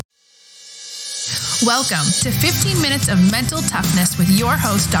Welcome to 15 Minutes of Mental Toughness with your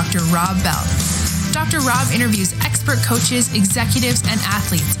host, Dr. Rob Bell. Dr. Rob interviews expert coaches, executives, and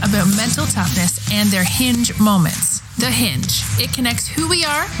athletes about mental toughness and their hinge moments. The Hinge. It connects who we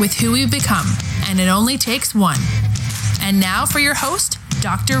are with who we become, and it only takes one. And now for your host,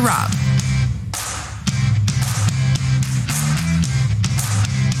 Dr. Rob.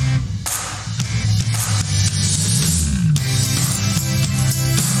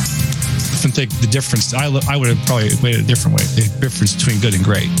 I think the difference, I would have probably made it a different way. The difference between good and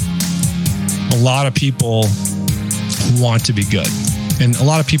great. A lot of people want to be good, and a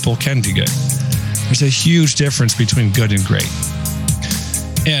lot of people can be good. There's a huge difference between good and great.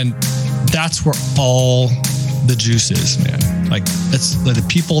 And that's where all the juice is, man. Like, that's the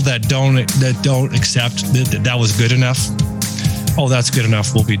people that don't accept that was good enough. Oh, that's good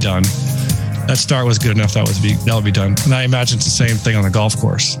enough. We'll be done. That start was good enough. That'll be done. And I imagine it's the same thing on the golf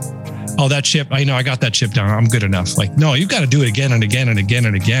course. Oh, that chip, I got that chip down. I'm good enough. Like, no, you've got to do it again and again and again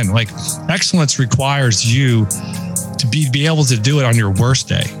and again. Like, excellence requires you to be able to do it on your worst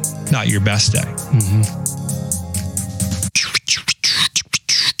day, not your best day. Mm-hmm.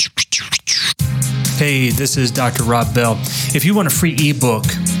 Hey, this is Dr. Rob Bell. If you want a free ebook,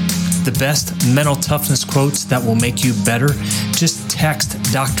 the best mental toughness quotes that will make you better, just text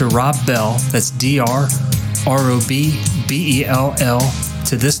Dr. Rob Bell, that's DrRobBell,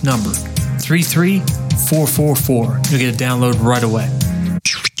 to this number, 33444. You'll get a download right away.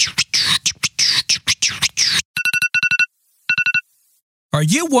 Are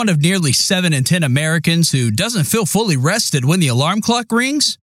you one of nearly 7 in 10 Americans who doesn't feel fully rested when the alarm clock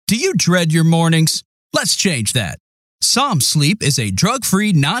rings? Do you dread your mornings? Let's change that. Som Sleep is a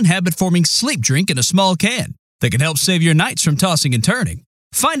drug-free, non-habit-forming sleep drink in a small can that can help save your nights from tossing and turning.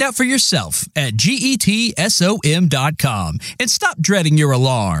 Find out for yourself at getsom.com and stop dreading your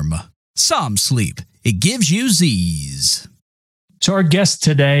alarm. Som Sleep. It gives you Z's. So our guest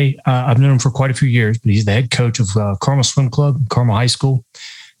today, I've known him for quite a few years, but he's the head coach of Carmel Swim Club, Carmel High School.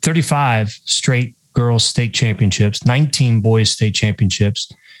 35 straight girls state championships, 19 boys state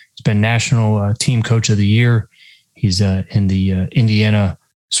championships. He's been National Team Coach of the Year. He's in the Indiana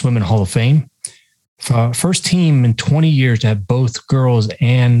Swimming Hall of Fame. First team in 20 years to have both girls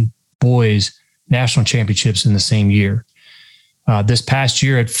and boys national championships in the same year. This past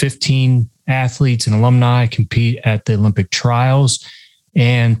year, had 15 athletes and alumni compete at the Olympic trials,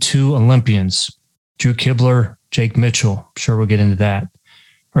 and 2 Olympians, Drew Kibler, Jake Mitchell. I'm sure we'll get into that.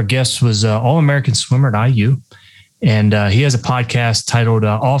 Our guest was All-American swimmer at IU, and he has a podcast titled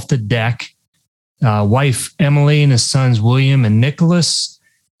Off the Deck. Wife Emily and his sons William and Nicholas.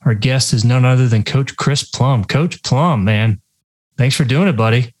 Our guest is none other than Coach Chris Plum. Coach Plum, man, thanks for doing it,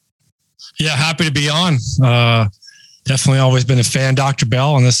 buddy. Yeah, happy to be on. Definitely always been a fan, Dr.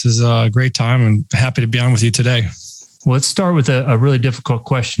 Bell, and this is a great time, and happy to be on with you today. Well, let's start with a really difficult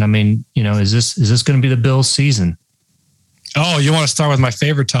question. I mean, is this going to be the Bills season? Oh, you want to start with my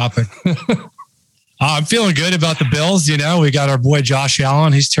favorite topic? I'm feeling good about the Bills. We got our boy Josh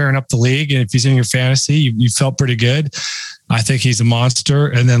Allen. He's tearing up the league, and if he's in your fantasy, you felt pretty good. I think he's a monster.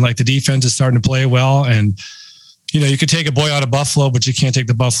 And then the defense is starting to play well. And, you could take a boy out of Buffalo, but you can't take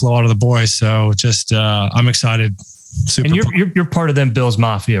the Buffalo out of the boy. So just, I'm excited. Super. And you're part of them Bills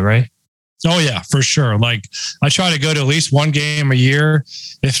Mafia, right? Oh yeah, for sure. I try to go to at least one game a year,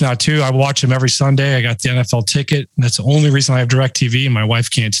 if not 2. I watch them every Sunday. I got the NFL ticket. That's the only reason I have DirecTV. My wife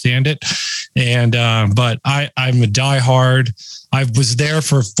can't stand it. And, but I'm a diehard. I was there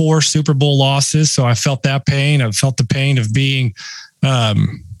for 4 Super Bowl losses. So I felt that pain. I felt the pain of being,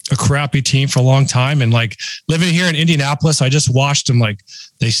 a crappy team for a long time. And living here in Indianapolis, I just watched them.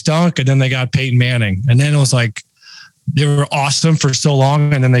 They stunk, and then they got Peyton Manning. And then it was they were awesome for so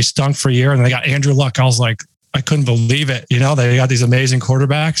long, and then they stunk for a year, and they got Andrew Luck. I was I couldn't believe it. They got these amazing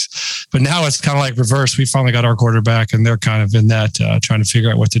quarterbacks, but now it's kind of reverse. We finally got our quarterback, and they're kind of in that trying to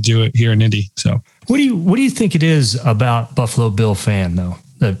figure out what to do here in Indy. So what do you think it is about Buffalo Bill fan though,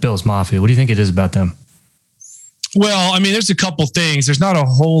 the Bills Mafia? What do you think it is about them? Well, I mean, there's a couple things. There's not a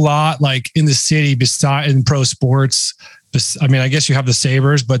whole lot in the city in pro sports. I mean, I guess you have the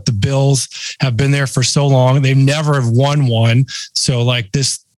Sabres, but the Bills have been there for so long. They've never have won one. So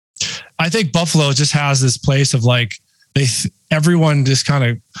this, I think Buffalo just has this place of everyone just kind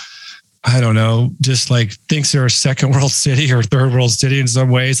of, I don't know, just thinks they're a second world city or third world city in some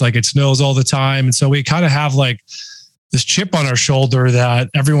ways. It snows all the time. And so we kind of have this chip on our shoulder that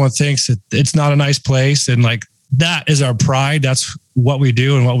everyone thinks that it's not a nice place. And that is our pride. That's what we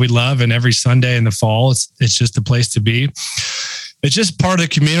do and what we love. And every Sunday in the fall, it's just a place to be. It's just part of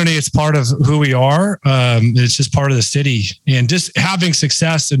the community. It's part of who we are. It's just part of the city. And just having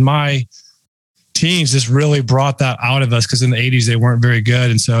success in my teams just really brought that out of us, because in the 80s they weren't very good.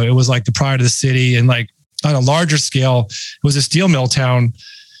 And so it was like the pride of the city. And like on a larger scale, it was a steel mill town.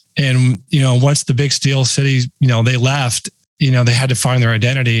 And, once the big steel cities, they left, they had to find their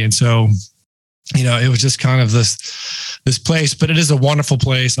identity. And so, it was just kind of this place, but it is a wonderful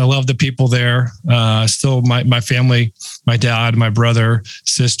place. I love the people there. Still my family, my dad, my brother,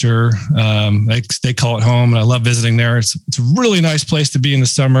 sister, they call it home, and I love visiting there. It's a really nice place to be in the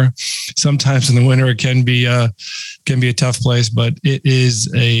summer. Sometimes in the winter, it can be a tough place, but it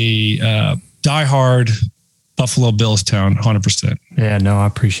is a diehard Buffalo Bills town, 100%. Yeah, no, I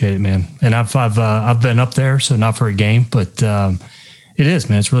appreciate it, man. And I've been up there, so not for a game, but it is,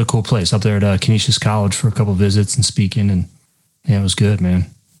 man. It's a really cool place up there at Canisius College for a couple of visits and speaking, and yeah, it was good, man.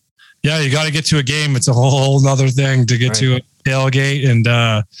 Yeah, you got to get to a game. It's a whole nother thing to get to a tailgate, and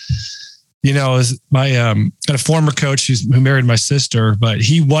got a former coach who married my sister, but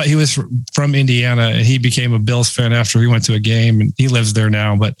he was from Indiana, and he became a Bills fan after he went to a game, and he lives there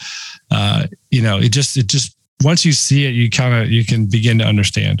now. But it just once you see it, you can begin to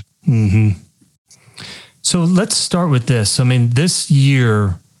understand. Mm-hmm. So let's start with this. I mean, this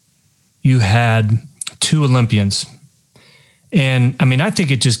year you had 2 Olympians, and I mean, I think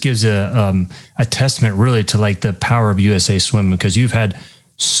it just gives a testament really to like the power of USA Swimming, because you've had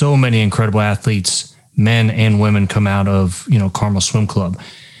so many incredible athletes, men and women, come out of, Carmel Swim Club.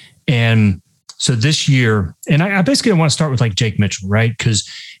 And so this year, and I basically want to start with like Jake Mitchell, right?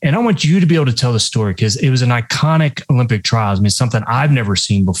 And I want you to be able to tell the story, because it was an iconic Olympic trials. I mean, something I've never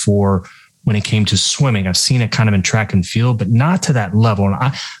seen before when it came to swimming. I've seen it kind of in track and field, but not to that level. And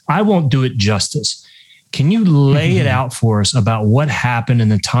I won't do it justice. Can you lay it out for us about what happened in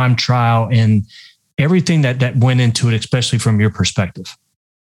the time trial and everything that went into it, especially from your perspective?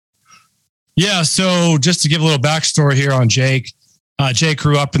 Yeah. So just to give a little backstory here on Jake, Jake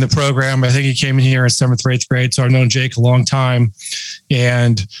grew up in the program. I think he came in here in 7th or 8th grade. So I've known Jake a long time.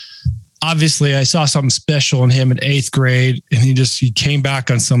 And obviously I saw something special in him in 8th grade, and he came back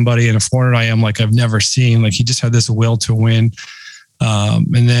on somebody in a 400 IM like I've never seen. Like he just had this will to win.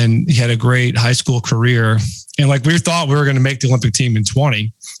 And then he had a great high school career. And like we thought we were going to make the Olympic team in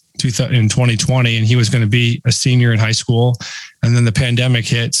 2020, and he was going to be a senior in high school. And then the pandemic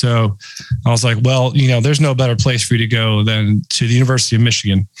hit. So I was like, well, there's no better place for you to go than to the University of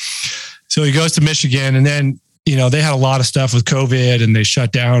Michigan. So he goes to Michigan, and then, they had a lot of stuff with COVID, and they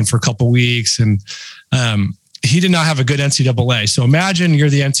shut down for a couple of weeks, and he did not have a good NCAA. So imagine you're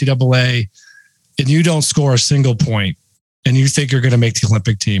the NCAA and you don't score a single point, and you think you're going to make the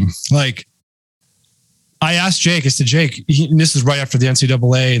Olympic team. Like, I asked Jake, I said, Jake, and this is right after the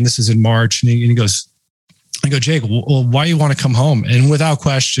NCAA, and this is in March. And he goes, I go, Jake, well, why do you want to come home? And without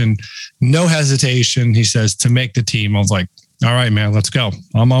question, no hesitation, he says, to make the team. I was like, all right, man, let's go.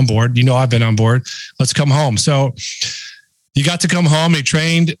 I'm on board. I've been on board. Let's come home. So he got to come home. He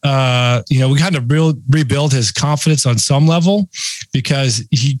trained, we kind of rebuild his confidence on some level, because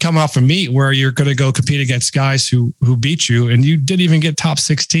he come off a meet where you're going to go compete against guys who beat you, and you didn't even get top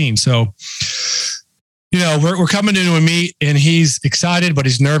 16. So, we're coming into a meet, and he's excited, but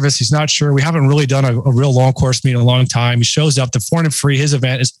he's nervous. He's not sure. We haven't really done a real long course meet in a long time. He shows up. The 400 free, his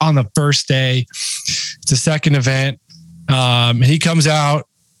event is on the first day. It's a second event. He comes out,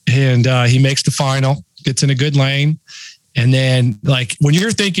 and he makes the final, gets in a good lane. And then, like, when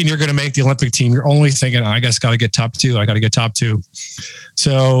you're thinking you're going to make the Olympic team, you're only thinking, I guess got to get top 2. I got to get top 2.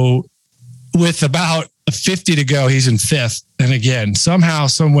 So with about 50 to go, he's in 5th. And again, somehow,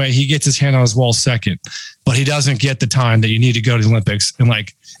 some way, he gets his hand on his wall second, but he doesn't get the time that you need to go to the Olympics. And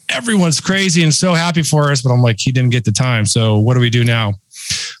like, everyone's crazy and so happy for us, but I'm like, he didn't get the time. So what do we do now?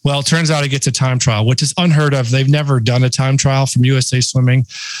 Well, it turns out he gets a time trial, which is unheard of. They've never done a time trial from USA Swimming,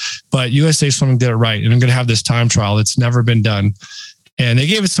 but USA Swimming did it right. And I'm going to have this time trial. It's never been done. And they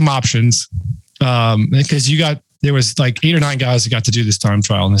gave us some options, because there was like 8 or 9 guys that got to do this time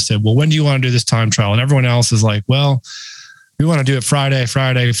trial. And they said, well, when do you want to do this time trial? And everyone else is like, well, we want to do it Friday.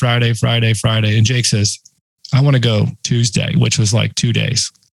 And Jake says, I want to go Tuesday, which was like 2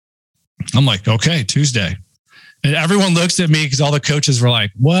 days. I'm like, okay, Tuesday. And everyone looks at me, because all the coaches were like,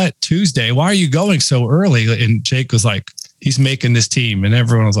 what, Tuesday? Why are you going so early? And Jake was like, he's making this team. And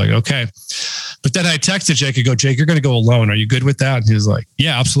everyone was like, okay. But then I texted Jake and go, Jake, you're going to go alone. Are you good with that? And he was like,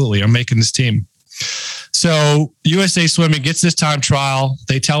 yeah, absolutely. I'm making this team. So USA Swimming gets this time trial.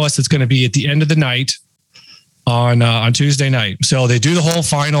 They tell us it's going to be at the end of the night on Tuesday night. So they do the whole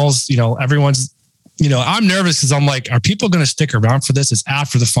finals. Everyone's, I'm nervous because I'm like, are people going to stick around for this? It's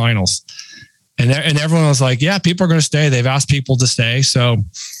after the finals. And everyone was like, yeah, people are going to stay. They've asked people to stay. So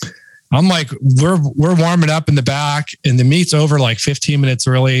I'm like, we're warming up in the back and the meet's over like 15 minutes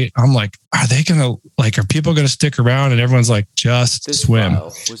early. I'm like, are people going to stick around? And everyone's like, just swim,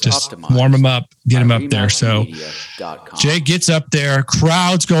 just warm them up, get them up there. So Jake gets up there,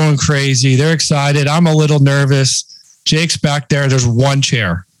 crowd's going crazy. They're excited. I'm a little nervous. Jake's back there. There's one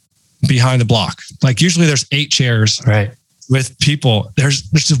chair behind the block. Like usually there's 8 chairs. Right. With people. There's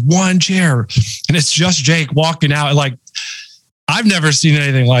just one chair and it's just Jake walking out. Like, I've never seen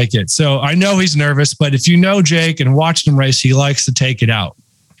anything like it. So I know he's nervous, but if you know Jake and watched him race, he likes to take it out.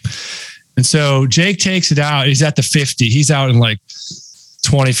 And so Jake takes it out. He's at the 50. He's out in like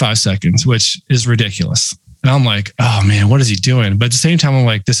 25 seconds, which is ridiculous. And I'm like, oh man, what is he doing? But at the same time, I'm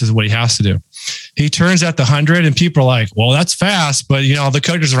like, this is what he has to do. He turns at the 100 and people are like, well, that's fast. But you know, the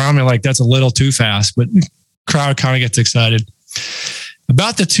coaches around me are like, that's a little too fast, but the crowd kind of gets excited.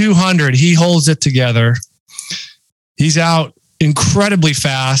 About the 200, he holds it together. He's out incredibly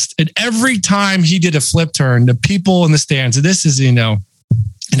fast. And every time he did a flip turn, the people in the stands, and this is, you know,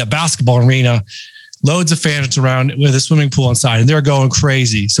 in a basketball arena, loads of fans around with a swimming pool inside, and they're going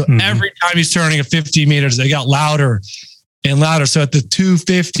crazy. So every time he's turning at 50 meters, they got louder and louder. So at the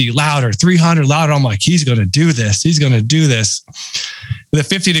 250, louder, 300, louder. I'm like, he's going to do this. He's going to do this. With a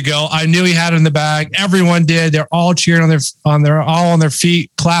 50 to go, I knew he had it in the bag. Everyone did. They're all cheering on their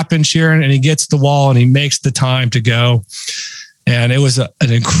feet, clapping, cheering, and he gets the wall and he makes the time to go. And it was an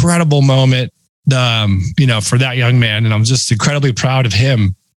incredible moment, you know, for that young man. And I'm just incredibly proud of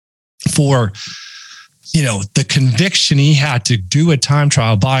him for, you know, the conviction he had to do a time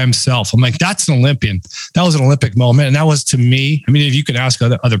trial by himself. I'm like, that's an Olympian. That was an Olympic moment. And that was, to me, I mean, if you could ask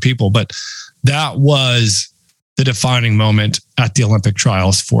other people, but that was the defining moment at the Olympic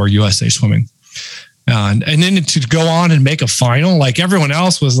trials for USA Swimming. And then to go on and make a final, like everyone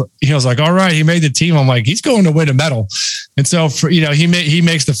else was, he was like, all right, he made the team. I'm like, he's going to win a medal. And so, he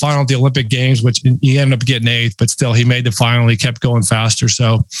makes the final at the Olympic Games, which he ended up getting 8th, but still he made the final. He kept going faster.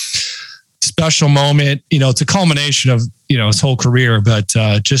 So special moment, you know, it's a culmination of, you know, his whole career, but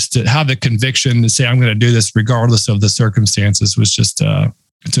just to have the conviction to say, I'm going to do this regardless of the circumstances was just,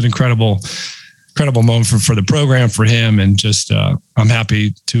 it's an incredible moment for the program, for him. And just, I'm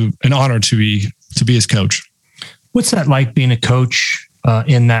happy an honor to be his coach. What's that like being a coach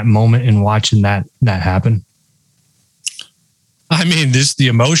in that moment and watching that happen? I mean, the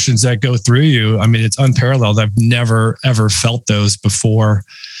emotions that go through you. I mean, it's unparalleled. I've never, ever felt those before.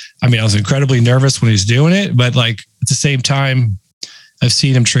 I mean, I was incredibly nervous when he's doing it, but like at the same time, I've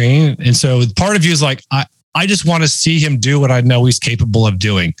seen him train. And so part of you is like, I just want to see him do what I know he's capable of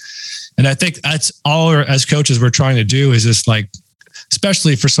doing. And I think that's all as coaches we're trying to do is just like,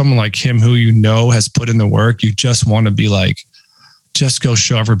 especially for someone like him who you know has put in the work, you just want to be like, just go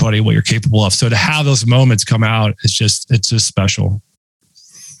show everybody what you're capable of. So to have those moments come out, it's just special.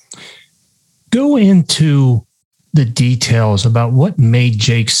 Go into the details about what made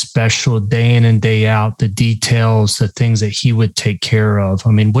Jake special day in and day out, the details, the things that he would take care of.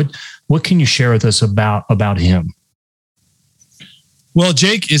 I mean, what can you share with us about him? Well,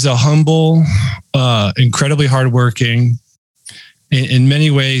 Jake is a humble, incredibly hardworking. In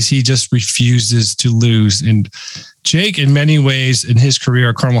many ways, he just refuses to lose. And Jake, in many ways, in his career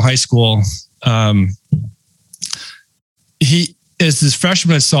at Carmel High School, he is his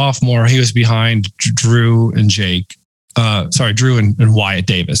freshman and sophomore. He was behind Drew and Drew and Wyatt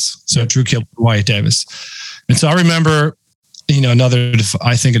Davis. So Drew killed Wyatt Davis. And so I remember, you know, another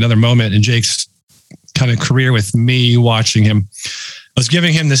moment in Jake's kind of career with me watching him. I was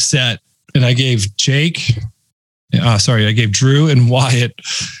giving him the set, and I gave Drew and Wyatt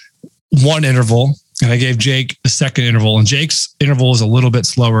one interval, and I gave Jake a second interval. And Jake's interval was a little bit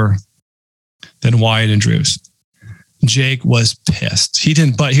slower than Wyatt and Drew's. Jake was pissed.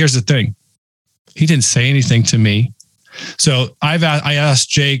 But here's the thing. He didn't say anything to me. So I asked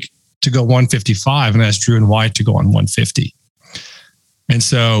Jake to go 155 and I asked Drew and Wyatt to go on 150. And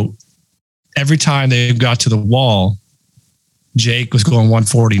so every time they got to the wall, Jake was going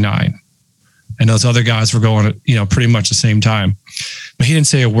 149. And those other guys were going, you know, pretty much the same time. But he didn't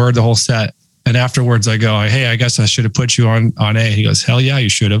say a word the whole set. And afterwards I go, hey, I guess I should have put you on A. He goes, hell yeah, you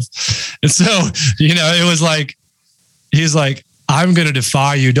should have. And so, you know, it was like, he's like, I'm going to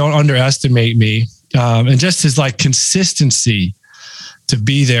defy you. Don't underestimate me. And just his like consistency to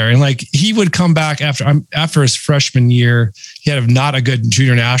be there. And like, he would come back after his freshman year, he had not a good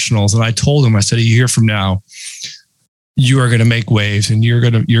junior nationals. And I told him, I said, a year from now, you are going to make waves and you're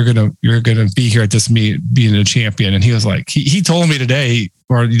going to be here at this meet being a champion. And he was like, he told me today,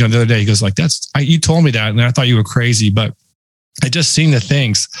 or, you know, the other day, he goes like, you told me that. And I thought you were crazy, but I just seen the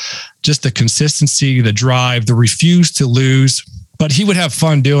things, just the consistency, the drive, the refuse to lose. but he would have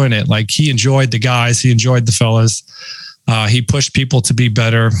fun doing it. Like he enjoyed the guys, he enjoyed the fellas. He pushed people to be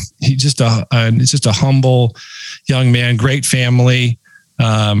better. He's just a humble young man, great family.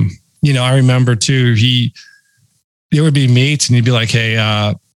 I remember too, there would be meets and he'd be like, hey,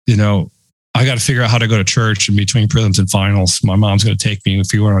 I got to figure out how to go to church in between prelims and finals. My mom's going to take me if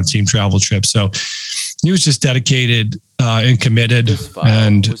we were on a team travel trip. So he was just dedicated and committed.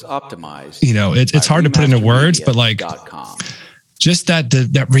 And was optimized. It's hard to put into words, but like just that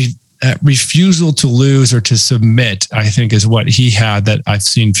refusal to lose or to submit, I think is what he had that I've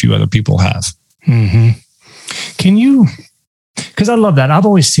seen few other people have. Mm-hmm. Can you, because I love that. I've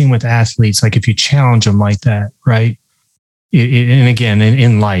always seen with athletes, like if you challenge them like that, right? And again,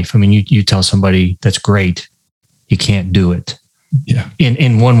 in life, I mean, you tell somebody that's great, you can't do it. Yeah.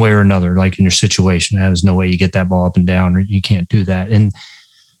 In one way or another, like in your situation, there's no way you get that ball up and down, or you can't do that. And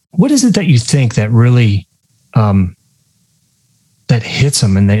what is it that you think that really, that hits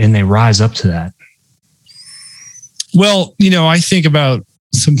them and they rise up to that? Well, I think about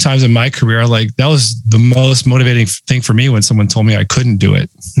sometimes in my career, like that was the most motivating thing for me when someone told me I couldn't do it.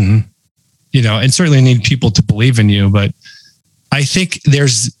 Mm-hmm. And certainly need people to believe in you, but I think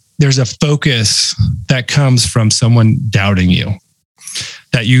there's a focus that comes from someone doubting you,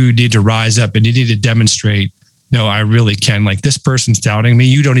 that you need to rise up and you need to demonstrate, no, I really can. Like this person's doubting me.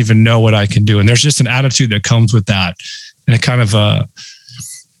 You don't even know what I can do. And there's just an attitude that comes with that. And a kind of a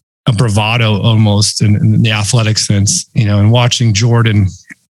bravado almost in the athletic sense, and watching Jordan,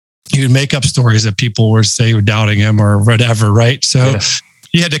 he would make up stories that people were doubting him or whatever. Right. So yeah.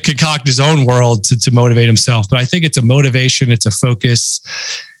 He had to concoct his own world to motivate himself. But I think it's a motivation, it's a focus,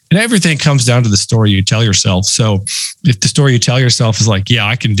 and everything comes down to the story you tell yourself. So if the story you tell yourself is like, yeah,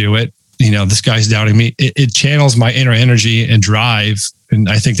 I can do it, this guy's doubting me, it channels my inner energy and drive. And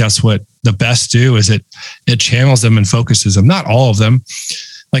I think that's what the best do, is it channels them and focuses them. Not all of them.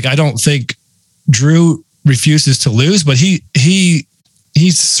 Like, I don't think Drew refuses to lose, but his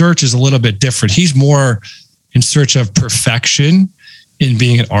search is a little bit different. He's more in search of perfection, in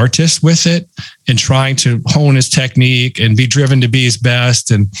being an artist with it and trying to hone his technique and be driven to be his best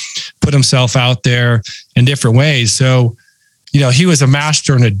and put himself out there in different ways. So, he was a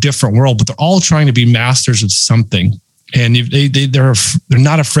master in a different world, but they're all trying to be masters of something. And they're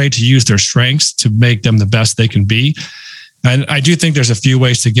not afraid to use their strengths to make them the best they can be. And I do think there's a few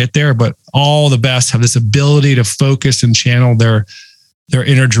ways to get there, but all the best have this ability to focus and channel their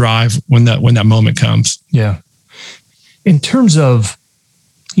inner drive when that moment comes. Yeah. In terms of,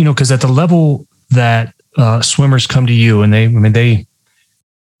 because at the level that swimmers come to you and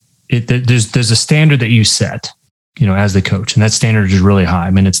there's a standard that you set, as the coach, and that standard is really high.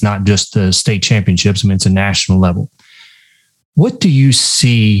 I mean, it's not just the state championships. I mean, it's a national level. What do you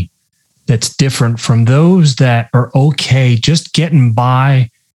see that's different from those that are okay just getting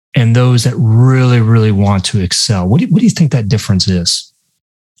by and those that really, really want to excel? What do you think that difference is?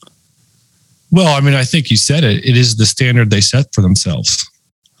 Well, I mean, I think you said it. It is the standard they set for themselves.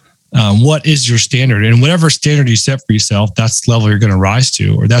 What is your standard? And whatever standard you set for yourself, that's the level you're going to rise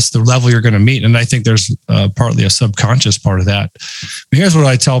to, or that's the level you're going to meet. And I think there's partly a subconscious part of that. But here's what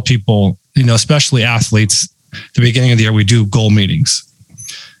I tell people, especially athletes. At the beginning of the year, we do goal meetings.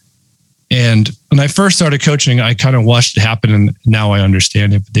 And when I first started coaching, I kind of watched it happen, and now I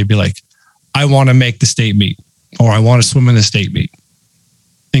understand it. But they'd be like, I want to make the state meet, or I want to swim in the state meet.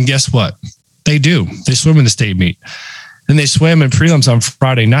 And guess what? They do. They swim in the state meet. And they swim in prelims on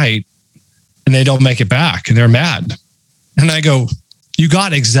Friday night, and they don't make it back, and they're mad. And I go, you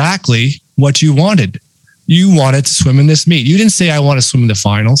got exactly what you wanted. You wanted to swim in this meet. You didn't say, I want to swim in the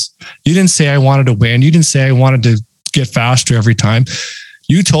finals. You didn't say I wanted to win. You didn't say I wanted to get faster every time.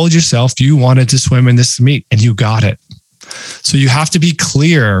 You told yourself you wanted to swim in this meet, and you got it. So you have to be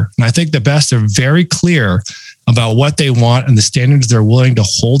clear. And I think the best are very clear about what they want and the standards they're willing to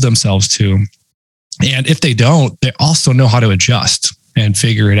hold themselves to. And if they don't, they also know how to adjust and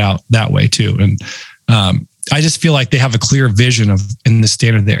figure it out that way too. And I just feel like they have a clear vision of in the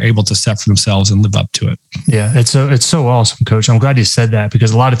standard they're able to set for themselves and live up to it. Yeah, it's so awesome, Coach. I'm glad you said that,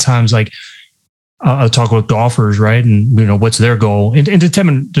 because a lot of times, like I'll talk with golfers, right? And what's their goal, and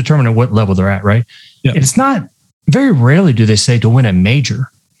determine at what level they're at, right? Yeah. And it's not very rarely do they say to win a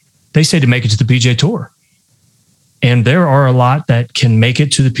major. They say to make it to the PGA Tour. And there are a lot that can make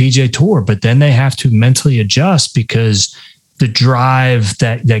it to the PGA Tour, but then they have to mentally adjust because the drive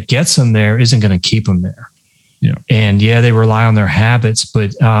that gets them there isn't going to keep them there. Yeah. And they rely on their habits,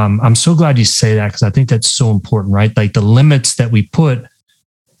 but I'm so glad you say that, because I think that's so important, right? Like the limits that we put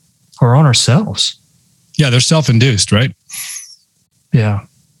are on ourselves. Yeah. They're self-induced, right? Yeah.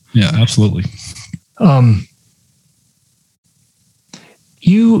 Yeah, absolutely.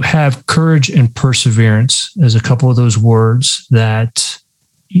 you have courage and perseverance as a couple of those words that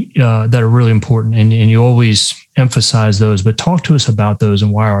are really important, and you always emphasize those. But talk to us about those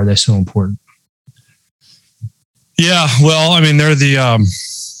and why are they so important? Yeah, well, I mean, they're the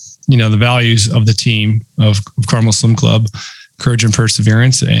the values of the team of Carmel Swim Club. Courage and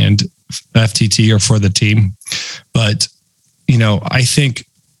perseverance, and FTT are for the team. But I think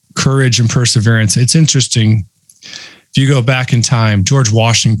courage and perseverance. It's interesting. If you go back in time, George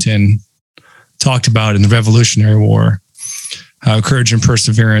Washington talked about in the Revolutionary War how courage and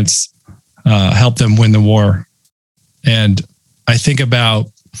perseverance helped them win the war. And I think about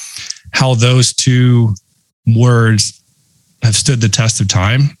how those two words have stood the test of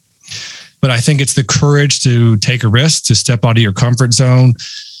time. But I think it's the courage to take a risk, to step out of your comfort zone,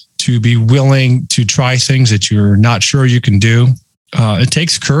 to be willing to try things that you're not sure you can do. It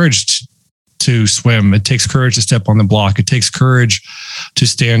takes courage to swim. It takes courage to step on the block. It takes courage to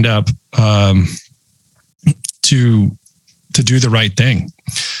stand up, to do the right thing.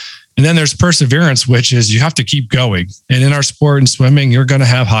 And then there's perseverance, which is you have to keep going. And in our sport and swimming, you're going to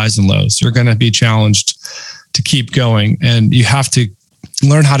have highs and lows. You're going to be challenged to keep going. And you have to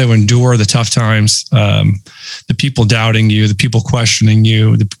learn how to endure the tough times, the people doubting you, the people questioning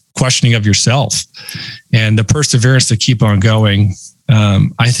you, the questioning of yourself, and the perseverance to keep on going.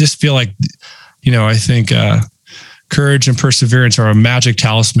 I just feel like, I think courage and perseverance are a magic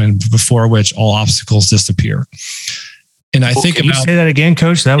talisman before which all obstacles disappear. And I think can you say that again,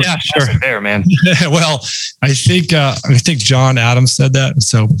 Coach? That was sure there, man. Well, I think John Adams said that.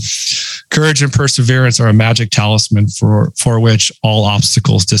 So, courage and perseverance are a magic talisman for which all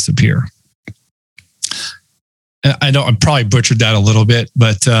obstacles disappear. And I know I probably butchered that a little bit,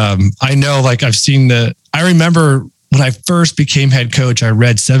 but I know, I remember when I first became head coach, I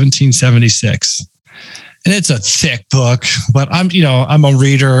read 1776. And it's a thick book, but I'm a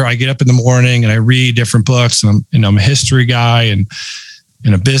reader. I get up in the morning and I read different books. I'm a history guy and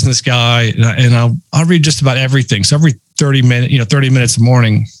a business guy, and I'll read just about everything. So every 30 minutes a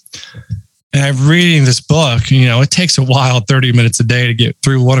morning, and I'm reading this book. It takes a while, 30 minutes a day to get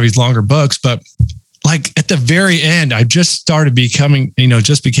through one of these longer books. But at the very end, I just started became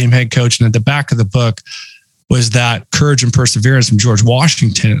head coach, and at the back of the book was that courage and perseverance from George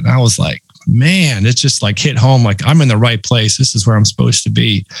Washington, and I was like, man, it's just hit home. I'm in the right place. This is where I'm supposed to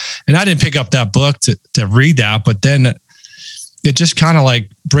be. And I didn't pick up that book to read that, but then it just kind of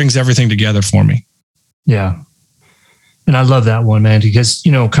brings everything together for me. Yeah. And I love that one, man, because,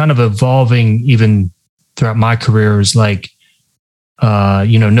 kind of evolving even throughout my career is no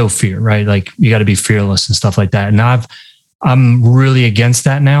fear, right? You got to be fearless and stuff like that. And I'm really against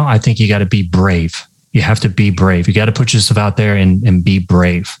that now. I think you got to be brave. You have to be brave. You got to put yourself out there and be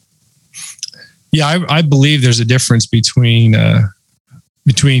brave. Yeah, I believe there's a difference between no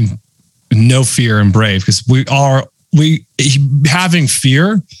fear and brave, because having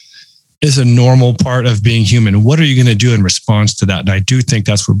fear is a normal part of being human. What are you going to do in response to that? And I do think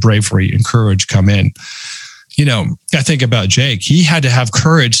that's where bravery and courage come in. I think about Jake. He had to have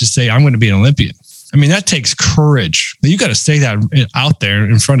courage to say, I'm going to be an Olympian. I mean, that takes courage. You got to say that out there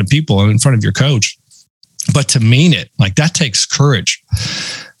in front of people and in front of your coach. But to mean it, that takes courage.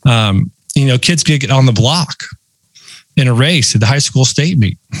 Kids get on the block in a race at the high school state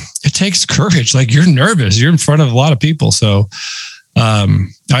meet. It takes courage. You're nervous. You're in front of a lot of people. So I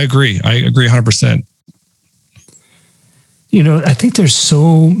agree. I agree 100%. I think there's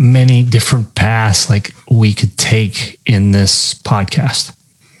so many different paths we could take in this podcast.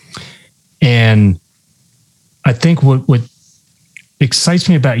 And I think what excites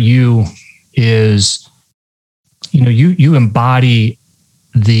me about you is, you embody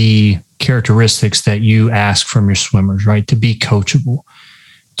the characteristics that you ask from your swimmers, right? To be coachable,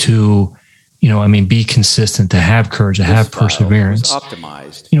 to, be consistent, to have courage, to have perseverance.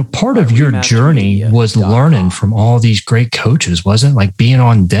 Part of your journey was learning from all these great coaches, wasn't it? Being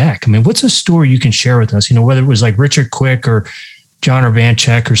on deck. What's a story you can share with us? Whether it was Richard Quick or John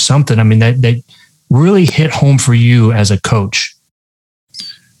Urbanchek or something, that really hit home for you as a coach.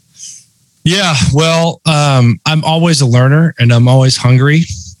 Yeah, well, I'm always a learner and I'm always hungry.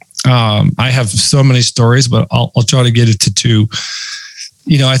 I have so many stories, but I'll try to get it to two.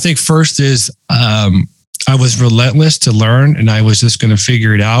 I think first is I was relentless to learn, and I was just going to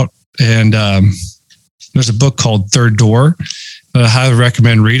figure it out. And there's a book called Third Door that I highly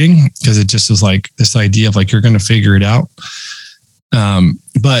recommend reading, because it just is this idea of you're going to figure it out.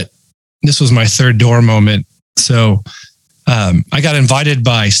 But this was my third door moment. So I got invited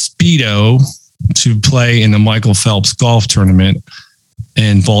by Speedo to play in the Michael Phelps golf tournament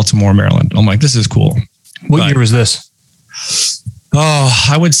in Baltimore, Maryland. I'm like, this is cool. What year was this? Oh,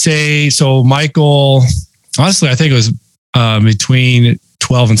 I would say so. Michael, honestly, I think it was between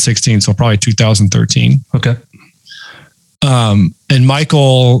 12 and 16, so probably 2013. Okay. And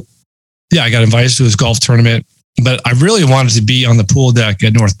Michael, I got invited to his golf tournament, but I really wanted to be on the pool deck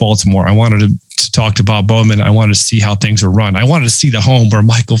at North Baltimore. I wanted to talk to Bob Bowman. I wanted to see how things are run. I wanted to see the home where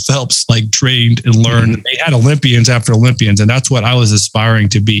Michael Phelps like trained and learned. Mm-hmm. They had Olympians after Olympians, and that's what I was aspiring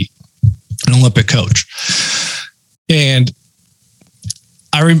to be, an Olympic coach. And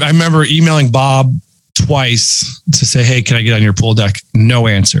I remember emailing Bob twice to say, hey, can I get on your pool deck? No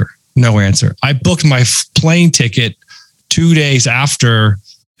answer. I booked my plane ticket 2 days after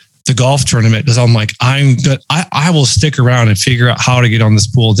the golf tournament because I'm like, I will stick around and figure out how to get on this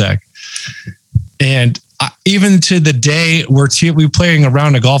pool deck. And even to the day we playing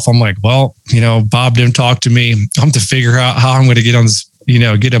around the golf, I'm like, well, Bob didn't talk to me. I'm going to figure out how I'm going to get on this,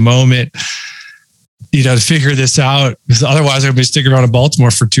 get a moment, to figure this out, because otherwise I'm going to be sticking around in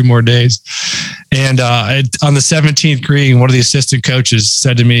Baltimore for 2 more days. And on the 17th green, one of the assistant coaches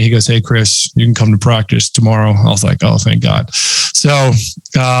said to me, he goes, hey, Chris, you can come to practice tomorrow. I was like, oh, thank God. So,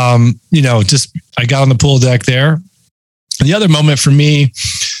 I got on the pool deck there. And the other moment for me,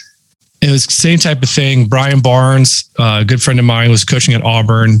 it was the same type of thing. Brian Barnes, a good friend of mine, was coaching at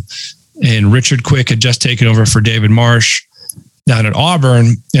Auburn, and Richard Quick had just taken over for David Marsh down at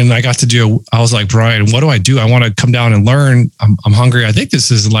Auburn. And I got to I was like, Brian, what do I do? I want to come down and learn. I'm hungry. I think this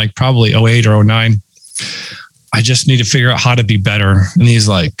is like probably 08 or 09. I just need to figure out how to be better. And he's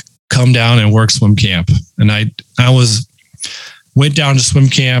like, come down and work swim camp. And I went down to swim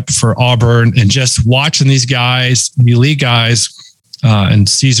camp for Auburn and just watching these guys, the elite guys, and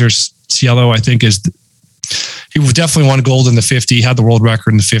Cesar Cielo, I think he definitely won gold in the 50. He had the world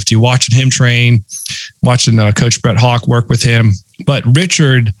record in the 50. Watching him train, watching Coach Brett Hawk work with him. But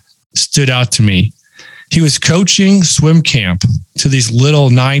Richard stood out to me. He was coaching swim camp to these little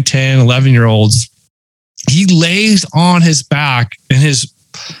 9, 10, 11-year-olds. He lays on his back in his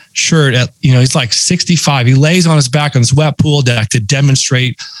shirt at, he's like 65. He lays on his back on this wet pool deck to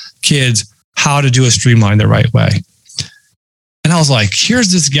demonstrate kids how to do a streamline the right way. And I was like,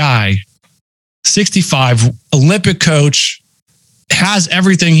 here's this guy, 65, Olympic coach, has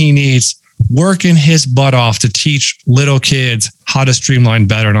everything he needs, working his butt off to teach little kids how to streamline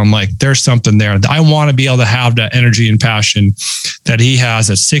better. And I'm like, there's something there. I want to be able to have that energy and passion that he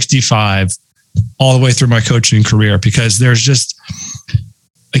has at 65 all the way through my coaching career, because there's just,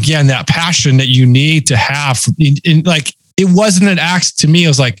 again, that passion that you need to have. Like, it wasn't an accident to me. It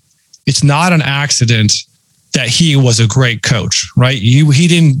was like, it's not an accident that he was a great coach, right?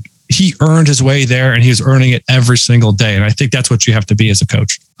 He earned his way there, and he was earning it every single day. And I think that's what you have to be as a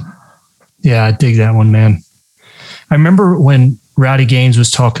coach. Yeah, I dig that one, man. I remember when Rowdy Gaines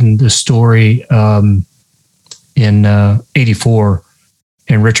was talking the story in 84,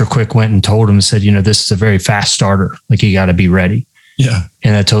 and Richard Quick went and told him and said, this is a very fast starter. Like, you got to be ready. Yeah.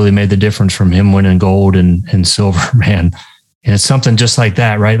 And that totally made the difference from him winning gold and silver, man. And it's something just like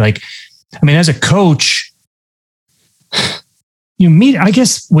that, right? Like, I mean, as a coach, I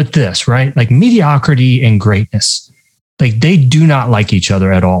guess with this, right? Like, mediocrity and greatness, like, they do not like each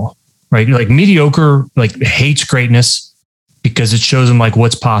other at all, right? Like, mediocre, like, hates greatness because it shows them like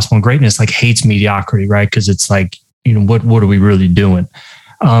what's possible. And greatness, like, hates mediocrity, right? Because it's like, what are we really doing?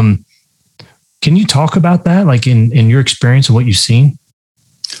 Can you talk about that? Like, in your experience and what you've seen?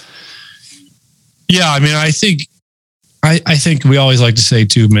 Yeah. I mean, I think we always like to say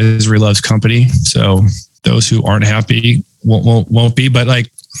too, misery loves company. So those who aren't happy won't be. But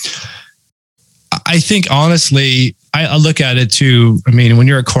like, I think honestly, I look at it too. I mean, when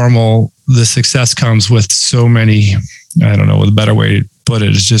you're at Carmel, the success comes with so many, I don't know what a better way to put it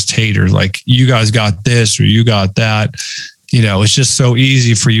is, just haters. Like, you guys got this or you got that. It's just so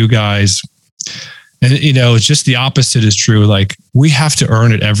easy for you guys. And, it's just the opposite is true. Like, we have to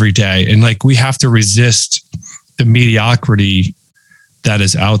earn it every day. And like, we have to resist the mediocrity that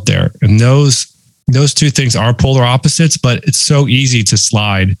is out there. And those two things are polar opposites, but it's so easy to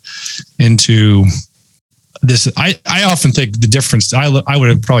slide into this. I often think the difference, I would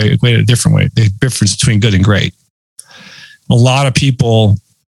have probably equated it a different way. The difference between good and great. A lot of people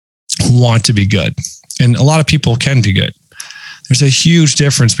want to be good, and a lot of people can be good. There's a huge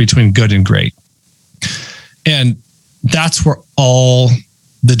difference between good and great. And that's where all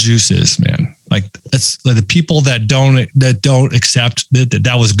the juice is, man. Like, it's like the people that don't accept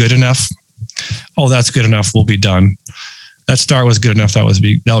that was good enough. Oh, that's good enough. We'll be done. That start was good enough.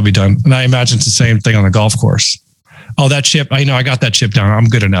 That'll be done. And I imagine it's the same thing on the golf course. Oh, that chip, I got that chip down. I'm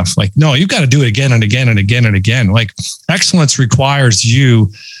good enough. Like, no, you've got to do it again and again and again and again. Like, excellence requires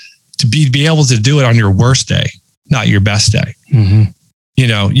you to be able to do it on your worst day. not your best day. Mm-hmm. You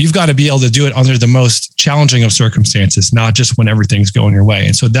know, you've got to be able to do it under the most challenging of circumstances, not just when everything's going your way.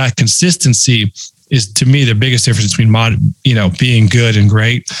 And so that consistency is, to me, the biggest difference between being good and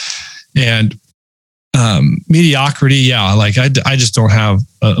great. And mediocrity, yeah, like I just don't have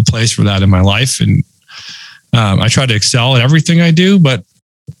a place for that in my life. And I try to excel at everything I do, but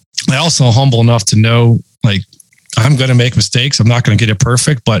I also am humble enough to know, like, I'm going to make mistakes. I'm not going to get it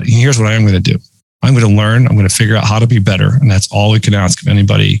perfect, but here's what I am going to do. I'm going to learn. I'm going to figure out how to be better. And that's all we can ask of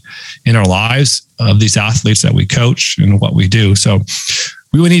anybody in our lives, of these athletes that we coach and what we do. So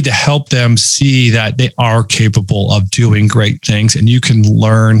we would need to help them see that they are capable of doing great things, and you can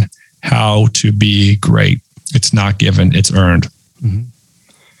learn how to be great. It's not given, it's earned. Mm-hmm.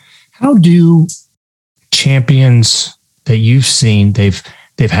 How do champions that you've seen, they've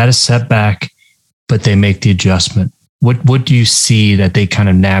had a setback, but they make the adjustment? What do you see that they kind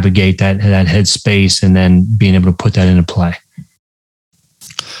of navigate that headspace and then being able to put that into play?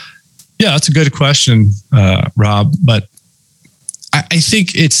 Yeah, that's a good question, Rob. But I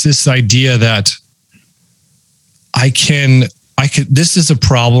think it's this idea that this is a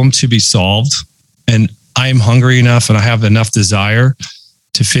problem to be solved, and I'm hungry enough and I have enough desire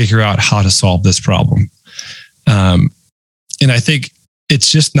to figure out how to solve this problem. And I think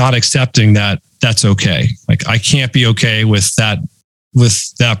it's just not accepting that that's okay. Like, I can't be okay with that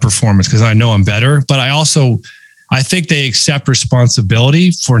performance because I know I'm better, but I think they accept responsibility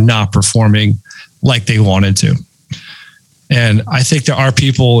for not performing like they wanted to. And I think there are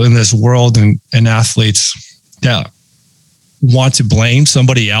people in this world and athletes that want to blame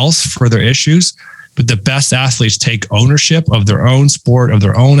somebody else for their issues, but the best athletes take ownership of their own sport, of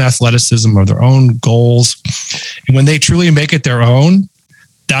their own athleticism, of their own goals. And when they truly make it their own,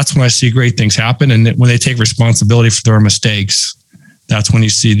 that's when I see great things happen. And when they take responsibility for their mistakes, that's when you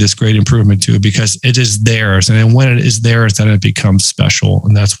see this great improvement too, because it is theirs. And then when it is theirs, then it becomes special.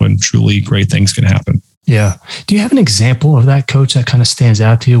 And that's when truly great things can happen. Yeah. Do you have an example of that, Coach, that kind of stands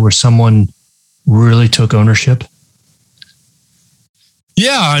out to you where someone really took ownership?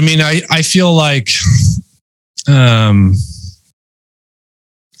 Yeah. I mean, I feel like, I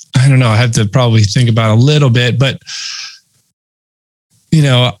don't know, I have to probably think about it a little bit, but you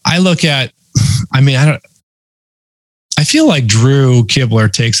know, I feel like Drew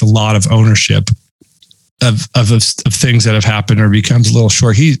Kibler takes a lot of ownership of things that have happened, or becomes a little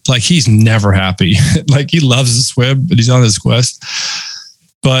short. He's never happy. Like, he loves to swim, but he's on this quest.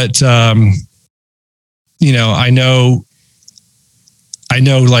 But, you know, I know,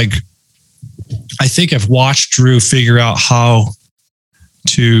 like, I think I've watched Drew figure out how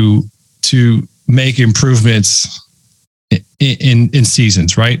to make improvements in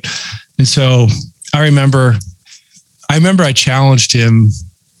seasons, right? And so I remember I challenged him.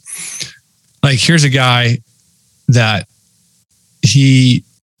 Like, here's a guy that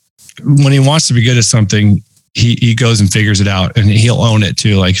when he wants to be good at something, he goes and figures it out, and he'll own it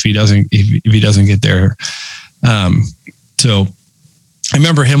too. Like, if he doesn't get there. So I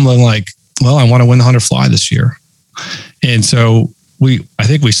remember him like, well, I want to win the 100 fly this year. And so I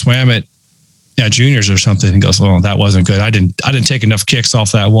think we swam it at juniors or something, and goes, well, that wasn't good. I didn't take enough kicks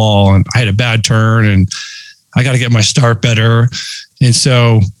off that wall, and I had a bad turn, and I got to get my start better. And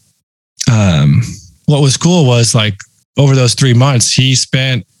so, what was cool was, like, over those 3 months, he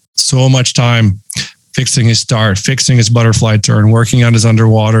spent so much time fixing his start, fixing his butterfly turn, working on his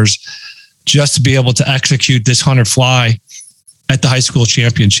underwaters, just to be able to execute this 100 fly at the high school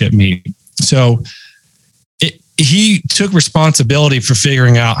championship meet. So he took responsibility for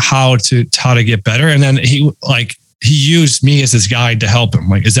figuring out how to get better. And then he used me as his guide to help him.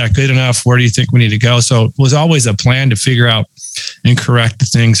 Like, is that good enough? Where do you think we need to go? So it was always a plan to figure out and correct the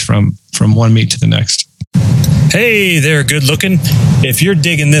things from one meet to the next. Hey there, good looking. If you're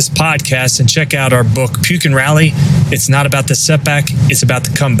digging this podcast, and check out our book, Puke and Rally. It's not about the setback, it's about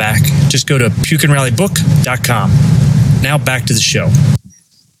the comeback. Just go to pukeandrallybook.com. Now back to the show.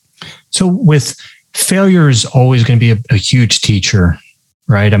 So with failure is always going to be a huge teacher,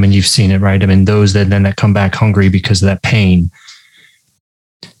 right? I mean, you've seen it, right? I mean, those that come back hungry because of that pain.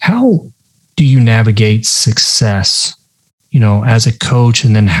 How do you navigate success, you know, as a coach?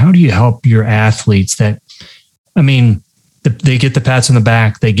 And then how do you help your athletes that, I mean, they get the pats on the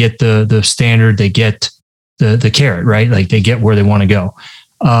back, they get the standard, they get the carrot, right? Like, they get where they want to go.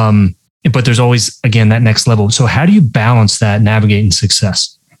 But there's always, again, that next level. So how do you balance that, navigating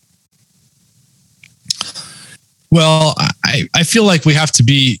success? Well, I feel like we have to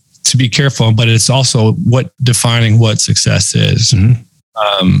be careful, but it's also defining what success is.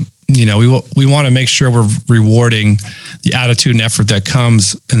 Mm-hmm. we want to make sure we're rewarding the attitude and effort that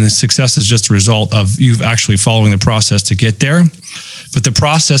comes, and the success is just a result of you actually following the process to get there. But the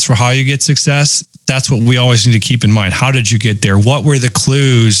process for how you get success, that's what we always need to keep in mind. How did you get there? What were the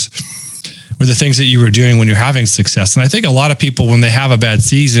clues or the things that you were doing when you're having success? And I think a lot of people, when they have a bad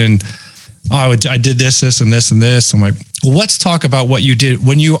season, I did this, and this, and this. I'm like, well, let's talk about what you did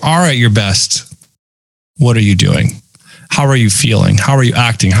when you are at your best. What are you doing? How are you feeling? How are you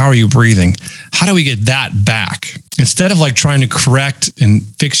acting? How are you breathing? How do we get that back? Instead of like trying to correct and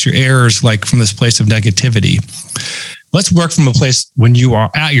fix your errors, like from this place of negativity, let's work from a place when you are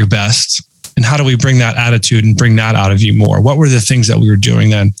at your best. And how do we bring that attitude and bring that out of you more? What were the things that we were doing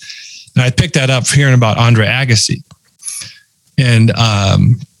then? And I picked that up hearing about Andre Agassi. And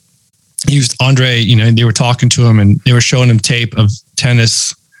Andre, they were talking to him and they were showing him tape of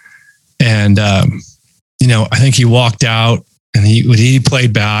tennis. And, I think he walked out and he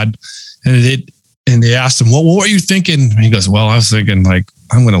played bad. And they asked him, what were you thinking? And he goes, well, I was thinking like,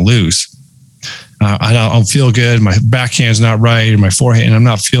 I'm going to lose. I don't feel good. My backhand's not right. And my forehand, and I'm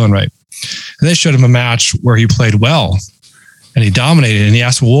not feeling right. And they showed him a match where he played well and he dominated. And he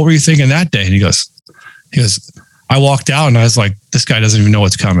asked, well, what were you thinking that day? And he goes, I walked out and I was like, this guy doesn't even know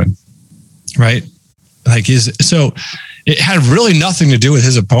what's coming. Right. So it had really nothing to do with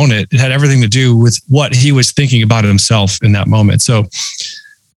his opponent. It had everything to do with what he was thinking about himself in that moment. So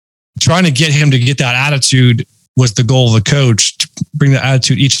trying to get him to get that attitude was the goal of the coach, to bring the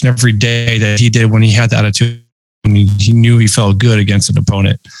attitude each and every day that he did when he had that attitude, when he knew he felt good against an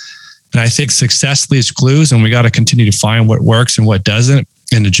opponent. And I think success leaves clues, and we got to continue to find what works and what doesn't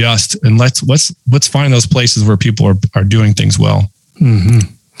and adjust. And let's find those places where people are doing things well. Mm-hmm.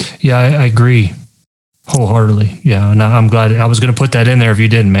 Yeah, I agree wholeheartedly. Yeah. And I'm glad I was going to put that in there if you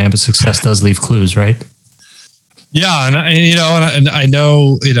didn't, man, but success does leave clues, right? Yeah. And I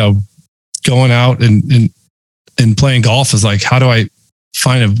know, going out and playing golf is like, how do I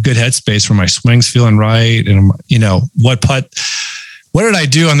find a good headspace where my swing's feeling right? And what did I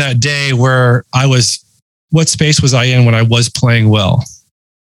do on that day where what space was I in when I was playing well?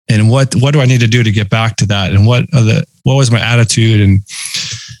 And what do I need to do to get back to that? And what was my attitude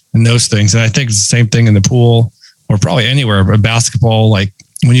and those things? And I think it's the same thing in the pool or probably anywhere, but basketball, like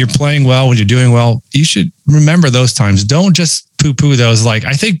when you're playing well, when you're doing well, you should remember those times. Don't just poo-poo those. Like,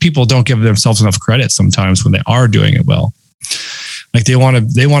 I think people don't give themselves enough credit sometimes when they are doing it well. Like they want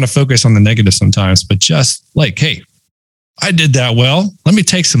to focus on the negative sometimes, but just like, hey, I did that well. Let me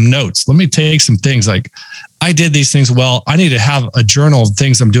take some notes. Let me take some things like I did these things well. I need to have a journal of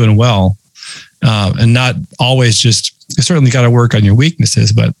things I'm doing well, and not always just, you certainly got to work on your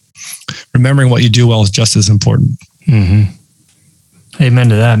weaknesses, but remembering what you do well is just as important. Mm-hmm. Amen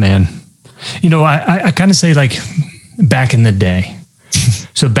to that, man. I kind of say like back in the day.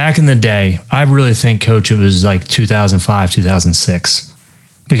 So back in the day, I really think, Coach, it was like 2005, 2006.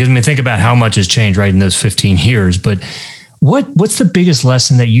 Because think about how much has changed right in those 15 years. But what's the biggest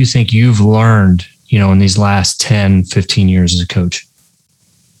lesson that you think you've learned, in these last 10, 15 years as a coach?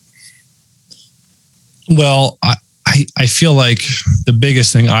 Well, I feel like the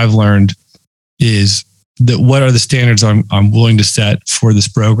biggest thing I've learned is that what are the standards I'm willing to set for this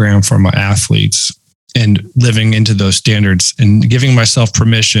program for my athletes, and living into those standards and giving myself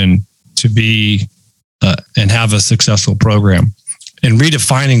permission to be and have a successful program, and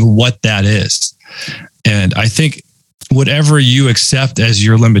redefining what that is. And I think whatever you accept as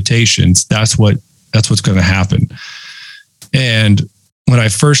your limitations, that's what's going to happen. And when I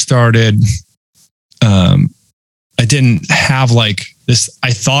first started, I didn't have like this.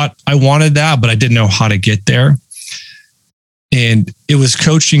 I thought I wanted that, but I didn't know how to get there. And it was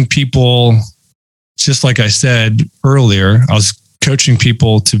coaching people, just like I said earlier, I was coaching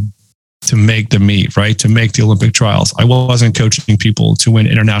people to make the meet, right? To make the Olympic trials. I wasn't coaching people to win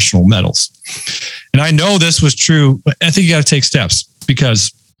international medals. And I know this was true, but I think you got to take steps,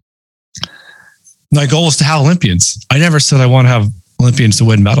 because my goal is to have Olympians. I never said I want to have Olympians to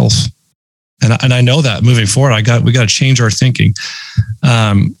win medals. And I know that moving forward, we got to change our thinking.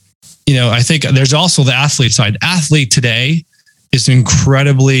 I think there's also the athlete side. Athlete today is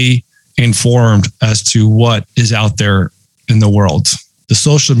incredibly informed as to what is out there in the world. The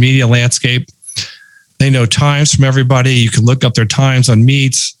social media landscape, they know times from everybody. You can look up their times on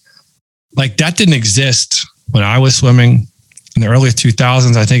meets. Like that didn't exist when I was swimming in the early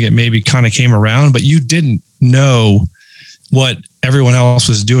 2000s. I think it maybe kind of came around, but you didn't know what everyone else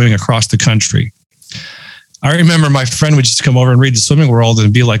was doing across the country. I remember my friend would just come over and read the Swimming World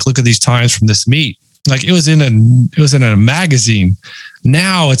and be like, look at these times from this meet. Like it was in a magazine.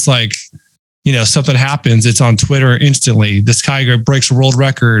 Now it's like something happens, it's on Twitter instantly. This guy breaks a world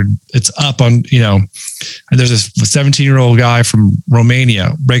record. It's up on, there's a 17-year-old guy from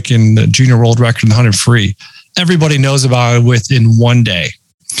Romania breaking the junior world record in the 100 free. Everybody knows about it within one day.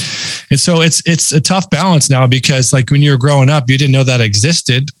 And so it's a tough balance now, because like when you were growing up, you didn't know that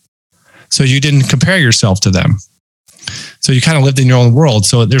existed. So you didn't compare yourself to them. So you kind of lived in your own world.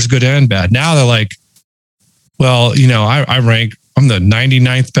 So there's good and bad. Now they're like, well, I'm the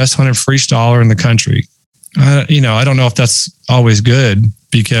 99th best 100 freestyler in the country. I don't know if that's always good,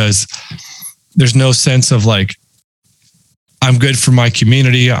 because there's no sense of like, I'm good for my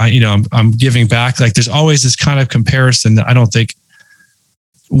community. I'm giving back. Like there's always this kind of comparison that I don't think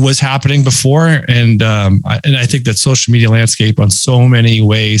was happening before. And I think that social media landscape on so many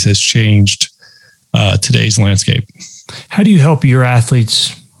ways has changed today's landscape. How do you help your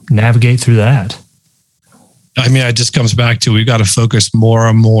athletes navigate through that? I mean, it just comes back to, we've got to focus more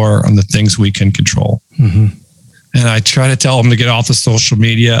and more on the things we can control. Mm-hmm. And I try to tell them to get off the social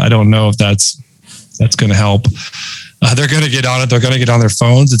media. I don't know if that's going to help. They're going to get on it. They're going to get on their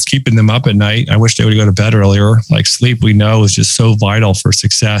phones. It's keeping them up at night. I wish they would go to bed earlier. Like sleep, we know, is just so vital for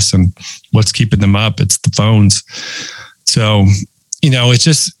success. And what's keeping them up? It's the phones. So, it's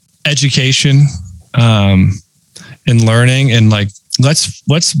just education and learning, and like,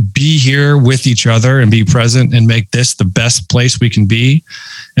 let's be here with each other and be present and make this the best place we can be.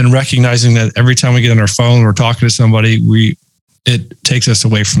 And recognizing that every time we get on our phone, we're talking to somebody, it takes us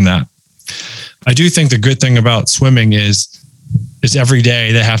away from that. I do think the good thing about swimming is every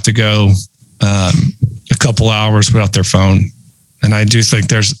day they have to go a couple hours without their phone. And I do think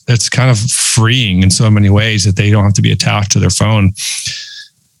it's kind of freeing in so many ways that they don't have to be attached to their phone,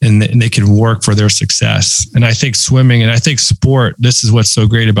 and they can work for their success. And I think swimming, and I think sport, this is what's so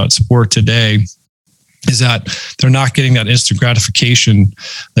great about sport today, is that they're not getting that instant gratification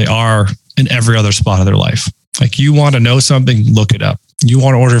they are in every other spot of their life. Like, you want to know something, look it up. You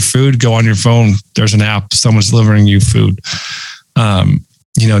want to order food, go on your phone. There's an app, someone's delivering you food.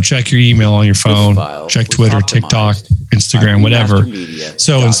 Check your email on your phone, check Twitter, TikTok, Instagram, whatever.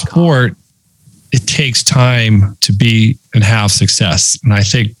 So in sport, it takes time to be and have success. And I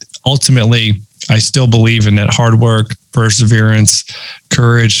think ultimately, I still believe in that hard work, perseverance,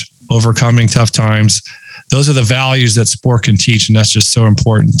 courage, overcoming tough times. Those are the values that sport can teach. And that's just so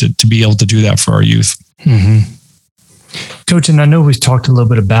important to be able to do that for our youth. Mm-hmm. Coach, and I know we've talked a little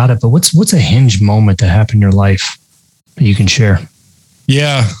bit about it, but what's a hinge moment that happened in your life that you can share?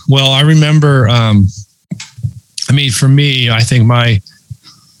 Yeah, well, I remember, for me, I think my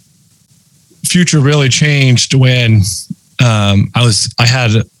future really changed when I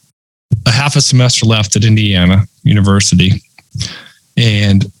had a half a semester left at Indiana University,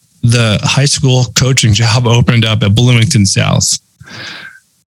 and the high school coaching job opened up at Bloomington South.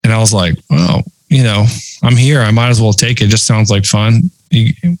 And I was like, well, I'm here. I might as well take it. It just sounds like fun.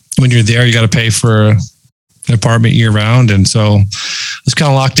 When you're there, you got to pay for an apartment year round. And so I was kind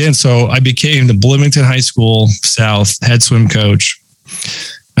of locked in. So I became the Bloomington High School South head swim coach.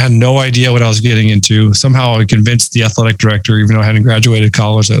 I had no idea what I was getting into. Somehow I convinced the athletic director, even though I hadn't graduated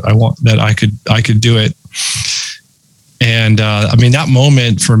college, that I could do it. And that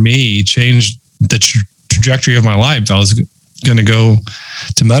moment for me changed the trajectory of my life. I was going to go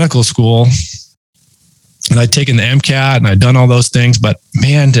to medical school, and I'd taken the MCAT and I'd done all those things, but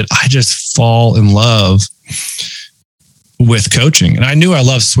man, did I just fall in love with coaching. And I knew I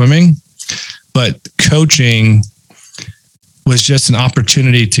loved swimming, but coaching was just an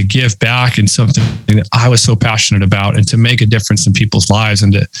opportunity to give back in something that I was so passionate about, and to make a difference in people's lives,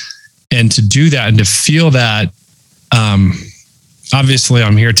 and to do that and to feel that. Obviously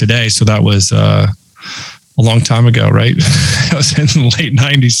I'm here today. So that was a long time ago, right? I was in the late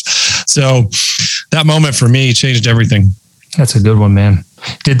 90s. So that moment for me changed everything. That's a good one, man.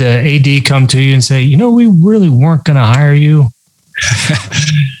 Did the AD come to you and say, we really weren't going to hire you?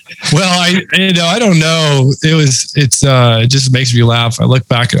 Well, I don't know. It just makes me laugh. I look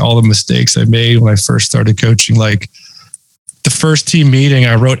back at all the mistakes I made when I first started coaching. Like the first team meeting,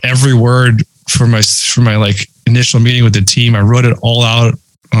 I wrote every word for my initial meeting with the team. I wrote it all out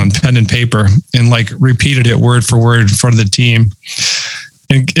on pen and paper and repeated it word for word in front of the team.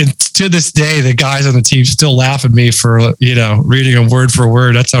 And to this day, the guys on the team still laugh at me for, reading them word for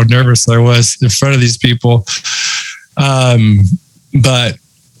word. That's how nervous I was in front of these people. But,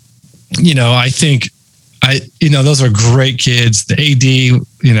 I think those are great kids. The AD,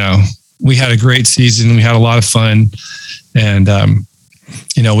 we had a great season. We had a lot of fun. And, I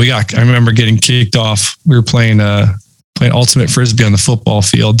remember getting kicked off. We were playing ultimate Frisbee on the football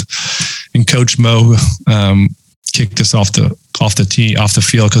field, and Coach Mo, kicked us off the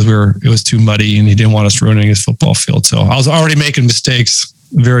field because it was too muddy and he didn't want us ruining his football field. So I was already making mistakes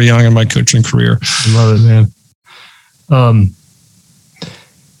very young in my coaching career. I love it, man.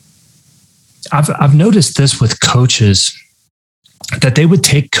 I've noticed this with coaches, that they would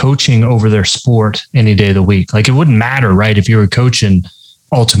take coaching over their sport any day of the week. Like, it wouldn't matter, right? If you were coaching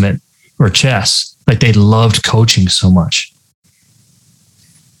ultimate or chess, like, they loved coaching so much.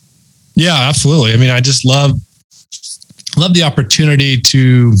 Yeah, absolutely. I mean, I just love the opportunity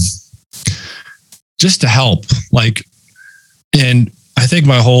to help. Like, and I think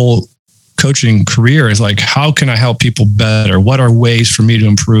my whole coaching career is like, how can I help people better? What are ways for me to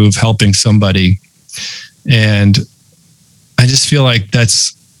improve helping somebody? And I just feel like that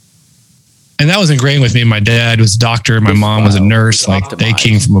was ingrained with me. My dad was a doctor. My mom was a nurse. Like, they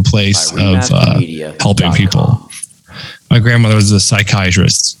came from a place of helping people. My grandmother was a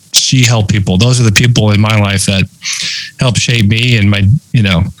psychiatrist. She helped people. Those are the people in my life that helped shape me and my,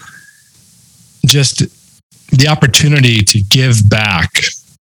 just the opportunity to give back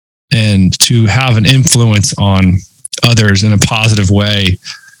and to have an influence on others in a positive way.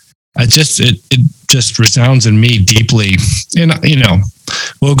 It just resounds in me deeply. And,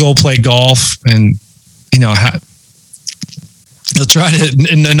 we'll go play golf and, they'll try to,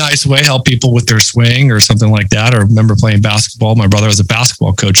 in a nice way, help people with their swing or something like that. Or I remember playing basketball. My brother was a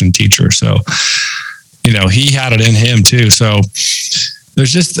basketball coach and teacher. So, he had it in him too. So we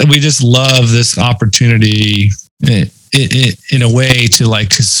just love this opportunity in a way to, like,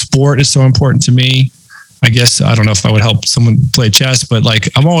 'cause sport is so important to me. I guess, I don't know if I would help someone play chess, but like,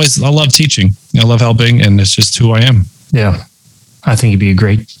 I love teaching. I love helping, and it's just who I am. Yeah. I think you'd be a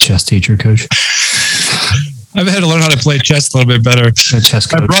great chess teacher, coach. I've had to learn how to play chess a little bit better.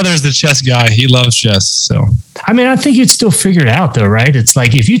 My brother's the chess guy. He loves chess. So, I mean, I think you'd still figure it out though, right? It's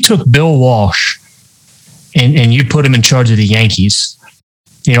like, if you took Bill Walsh and you put him in charge of the Yankees,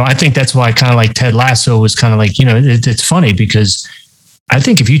 I think that's why kind of like Ted Lasso was kind of like, it's funny because I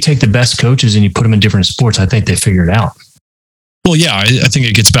think if you take the best coaches and you put them in different sports, I think they figure it out. Well, yeah, I think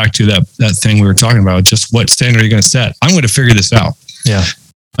it gets back to that thing we were talking about. Just what standard are you going to set? I'm going to figure this out. Yeah.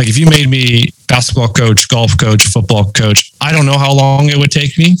 Like, if you made me basketball coach, golf coach, football coach, I don't know how long it would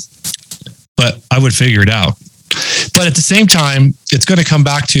take me, but I would figure it out. But at the same time, it's going to come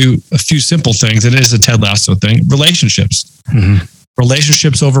back to a few simple things. It is a Ted Lasso thing. Relationships. Mm-hmm.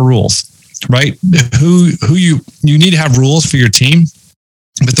 Relationships over rules, right? Who you need to have rules for your team,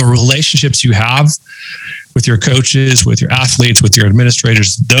 but the relationships you have with your coaches, with your athletes, with your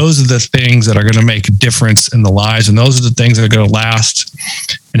administrators, those are the things that are going to make a difference in the lives. And those are the things that are going to last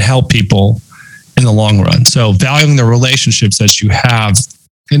and help people in the long run. So valuing the relationships that you have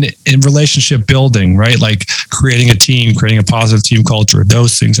in relationship building, right? Like creating a team, creating a positive team culture.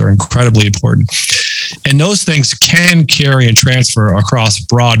 Those things are incredibly important. And those things can carry and transfer across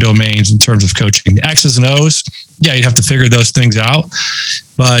broad domains in terms of coaching. The X's and O's, yeah, you have to figure those things out.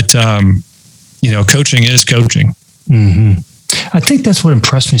 But, coaching is coaching. Mm-hmm. I think that's what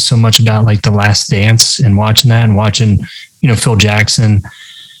impressed me so much about like The Last Dance and watching that and watching, Phil Jackson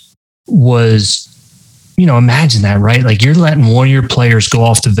was, imagine that, right? Like, you're letting one of your players go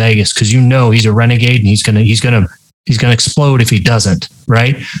off to Vegas because he's a renegade and he's gonna explode if he doesn't,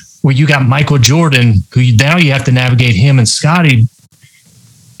 right? Where you got Michael Jordan, who now you have to navigate him and Scotty.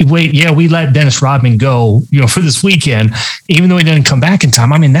 Wait, yeah, we let Dennis Rodman go, for this weekend, even though he didn't come back in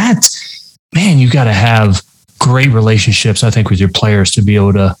time. I mean, you got to have great relationships, I think, with your players to be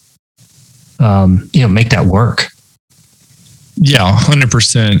able to, make that work. Yeah,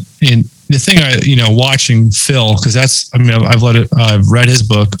 100%. And the thing watching Phil, because I've read his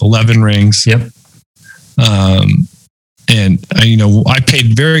book, 11 Rings. Yep. And I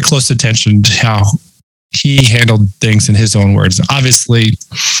paid very close attention to how he handled things in his own words. Obviously,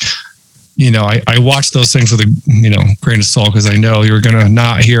 I watched those things with a grain of salt because I know you're going to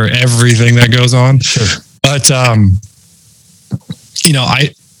not hear everything that goes on. Sure. But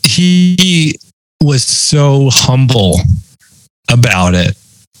he was so humble about it.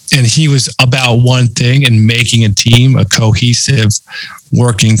 And he was about one thing and making a team, a cohesive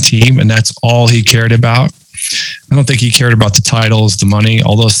working team. And that's all he cared about. I don't think he cared about the titles, the money,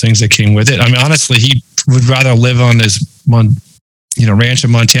 all those things that came with it. I mean, honestly, he would rather live on his ranch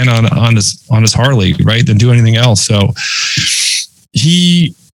in Montana on his Harley, right, than do anything else. So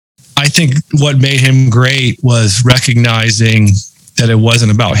I think what made him great was recognizing that it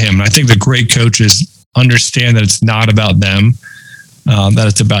wasn't about him. And I think the great coaches understand that it's not about them, that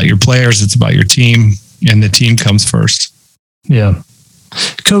it's about your players, it's about your team, and the team comes first. Yeah.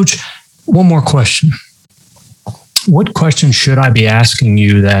 Coach, one more question. What question should I be asking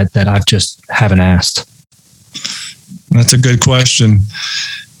you that I just haven't asked? That's a good question.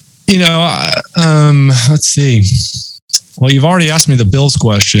 Let's see. Well, you've already asked me the Bills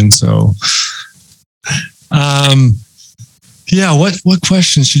question, so what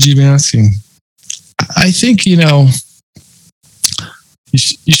questions should you be asking? I think you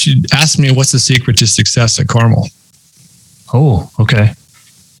should ask me what's the secret to success at Carmel. Oh, okay.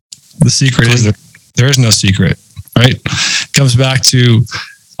 The secret is that there is no secret, right? It comes back to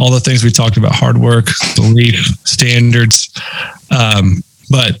all the things we talked about: hard work, belief, standards.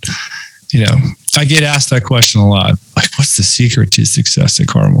 But I get asked that question a lot. Like, what's the secret to success at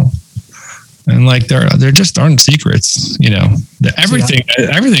Carmel? And like, there just aren't secrets.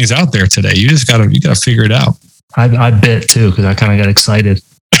 Everything's out there today. You gotta figure it out. I bet too, because I kind of got excited.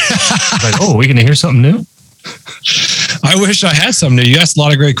 Like, oh, are we gonna hear something new? I wish I had something new. You asked a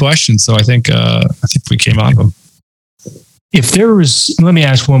lot of great questions, so I think we came out of them. If there was, let me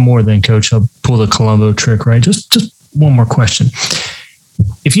ask one more then, Coach. I'll pull the Columbo trick, right? Just one more question.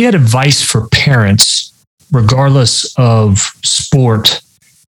 If you had advice for parents, regardless of sport,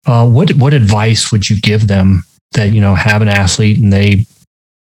 what advice would you give them that, have an athlete and they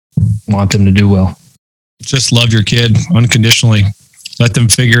want them to do well? Just love your kid unconditionally. Let them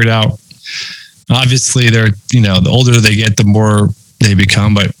figure it out. Obviously, they're, the older they get, the more they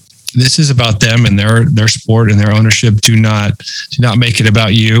become, but this is about them and their sport and their ownership. Do not make it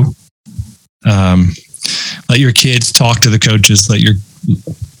about you. Let your kids talk to the coaches.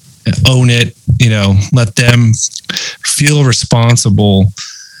 Own it. Let them feel responsible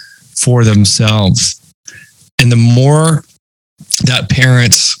for themselves. And the more that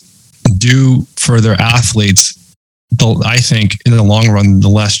parents do for their athletes, I think in the long run, the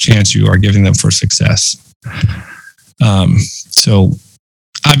less chance you are giving them for success. So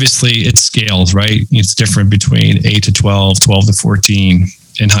obviously it scales, right? It's different between 8 to 12, 12 to 14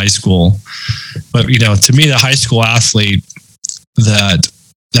 in high school. But, to me, the high school athlete that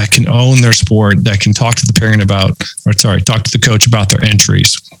can own their sport, that can talk to the talk to the coach about their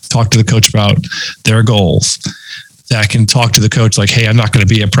entries, talk to the coach about their goals, that can talk to the coach like, hey, I'm not going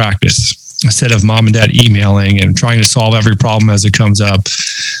to be at practice, instead of mom and dad emailing and trying to solve every problem as it comes up.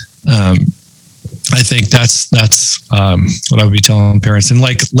 I think that's what I would be telling parents. And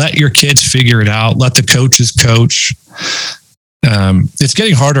let your kids figure it out. Let the coaches coach. It's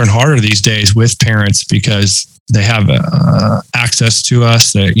getting harder and harder these days with parents because they have access to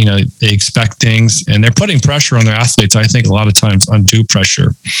us. They expect things, and they're putting pressure on their athletes. I think a lot of times undue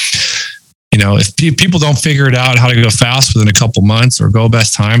pressure. If people don't figure it out how to go fast within a couple months or go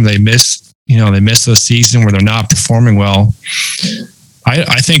best time, they miss a season where they're not performing well.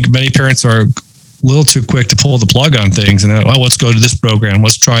 I think many parents are a little too quick to pull the plug on things and let's go to this program.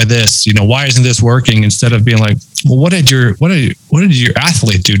 Let's try this. Why isn't this working? Instead of being like, well, what did your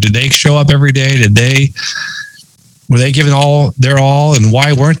athlete do? Did they show up every day? Were they giving their all, and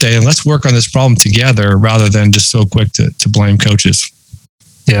why weren't they? And let's work on this problem together rather than just so quick to blame coaches.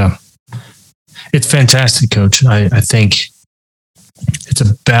 Yeah. It's fantastic, Coach. I think it's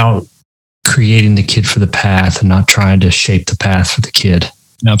about creating the kid for the path and not trying to shape the path for the kid.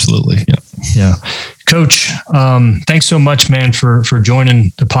 Absolutely. Yeah. Coach, thanks so much, man, for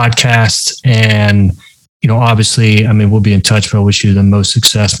joining the podcast. And, obviously, we'll be in touch, but I wish you the most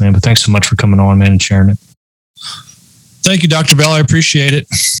success, man. But thanks so much for coming on, man, and sharing it. Thank you, Dr. Bell. I appreciate it.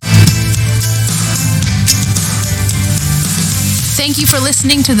 Thank you for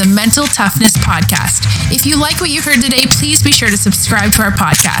listening to the Mental Toughness Podcast. If you like what you heard today, please be sure to subscribe to our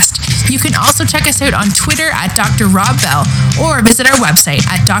podcast. You can also check us out on Twitter at Dr. Rob Bell or visit our website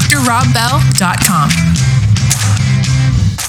at drrobbell.com.